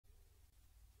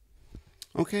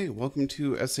Okay, welcome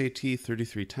to SAT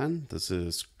 3310. This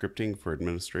is scripting for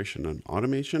administration and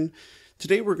automation.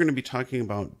 Today we're going to be talking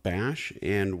about Bash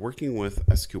and working with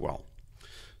SQL.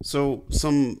 So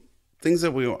some things that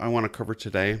I want to cover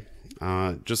today,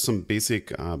 just some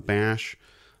basic Bash,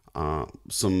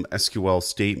 some SQL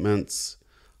statements,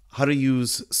 how to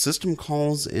use system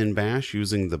calls in Bash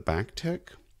using the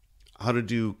backtick, how to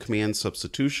do command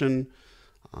substitution,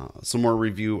 some more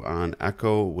review on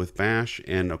echo with bash,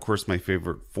 and of course my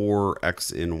favorite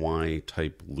 4x and y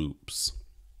type loops.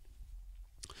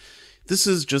 This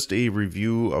is just a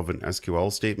review of an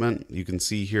SQL statement. You can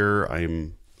see here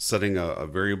I'm setting a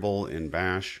variable in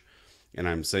bash, and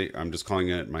I'm just calling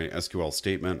it my SQL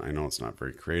statement. I know it's not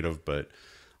very creative, but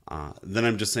then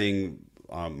I'm just saying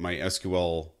my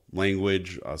SQL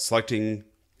language, selecting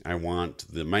I want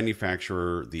the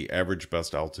manufacturer, the average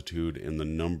best altitude, and the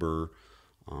number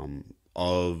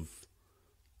of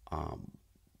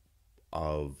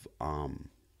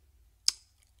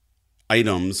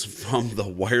items from the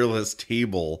wireless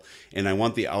table, and I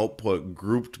want the output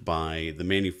grouped by the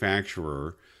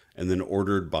manufacturer and then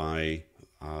ordered by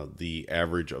the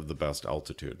average of the best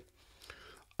altitude.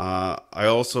 I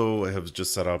also have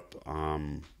just set up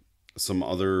some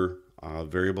other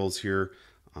variables here.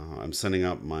 I'm setting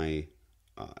up my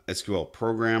SQL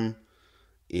program,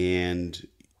 and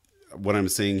what I'm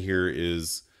saying here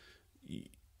is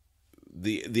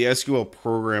the SQL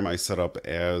program I set up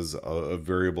as a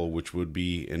variable, which would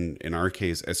be in our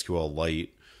case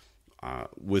SQLite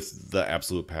with the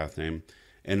absolute path name.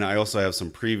 And I also have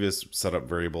some previous setup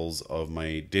variables of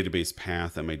my database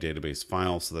path and my database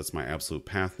file. So that's my absolute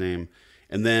path name.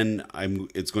 And then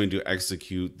it's going to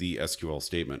execute the SQL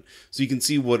statement. So you can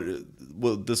see what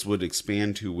this would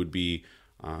expand to would be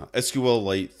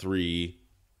SQLite 3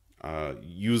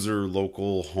 user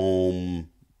local home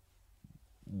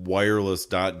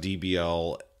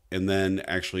wireless.dbl, and then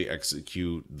actually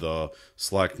execute the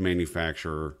select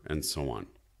manufacturer and so on.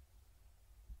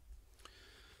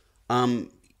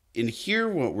 In here,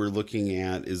 what we're looking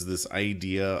at is this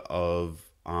idea of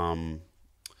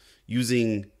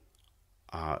using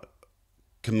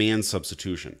command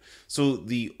substitution. So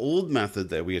the old method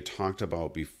that we had talked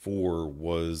about before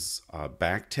was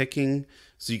backticking.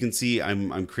 So you can see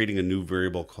I'm creating a new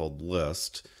variable called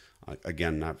list.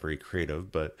 Again, not very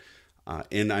creative, but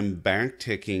and I'm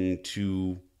backticking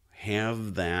to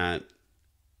have that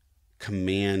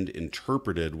command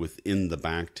interpreted within the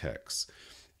backticks.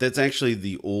 That's actually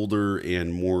the older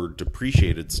and more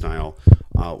depreciated style.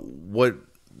 What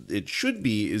it should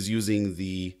be is using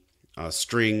the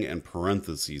string and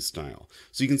parentheses style.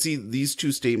 So you can see these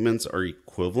two statements are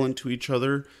equivalent to each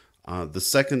other. The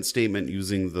second statement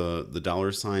using the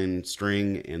 $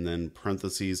 string and then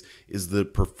parentheses is the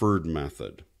preferred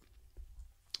method.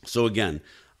 So again,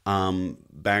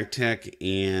 backtick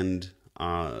and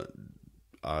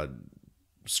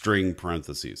string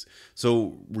parentheses.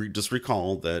 So just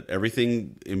recall that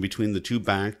everything in between the two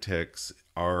backticks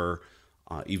are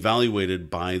evaluated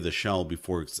by the shell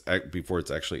before it's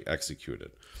actually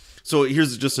executed. So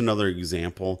here's just another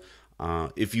example.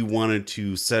 If you wanted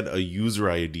to set a user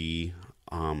ID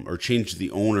or change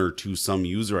the owner to some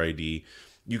user ID,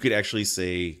 you could actually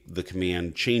say the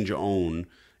command change own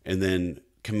and then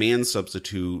command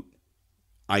substitute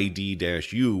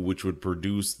ID-U, which would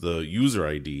produce the user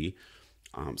ID.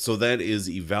 So that is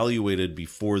evaluated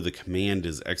before the command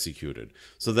is executed.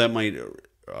 So that might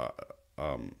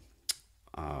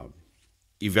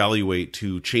evaluate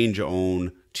to change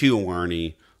own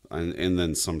Tijuana and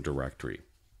then some directory.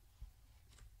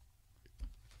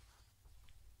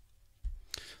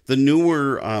 The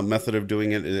newer method of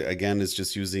doing it, again, is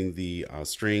just using the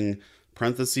string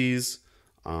parentheses,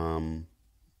 and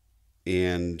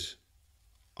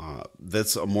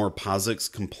that's a more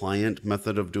POSIX compliant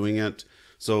method of doing it.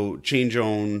 So change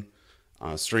own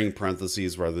string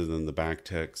parentheses rather than the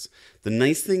backticks. The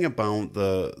nice thing about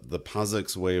the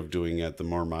POSIX way of doing it, the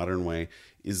more modern way,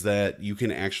 is that you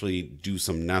can actually do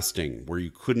some nesting where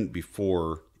you couldn't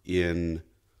before in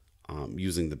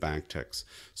using the backticks.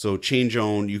 So change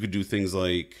own, you could do things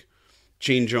like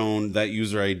change own that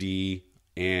user ID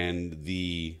and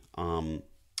the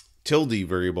tilde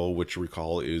variable, which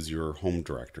recall is your home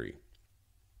directory.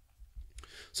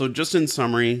 So just in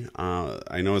summary,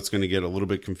 I know it's going to get a little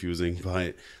bit confusing,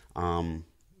 but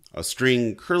a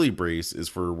string curly brace is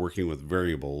for working with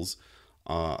variables.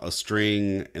 A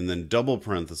string and then double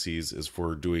parentheses is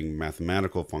for doing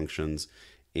mathematical functions,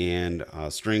 and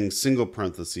a string single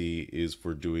parenthesis is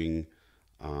for doing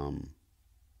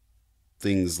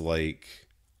things like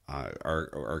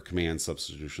our command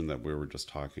substitution that we were just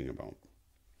talking about.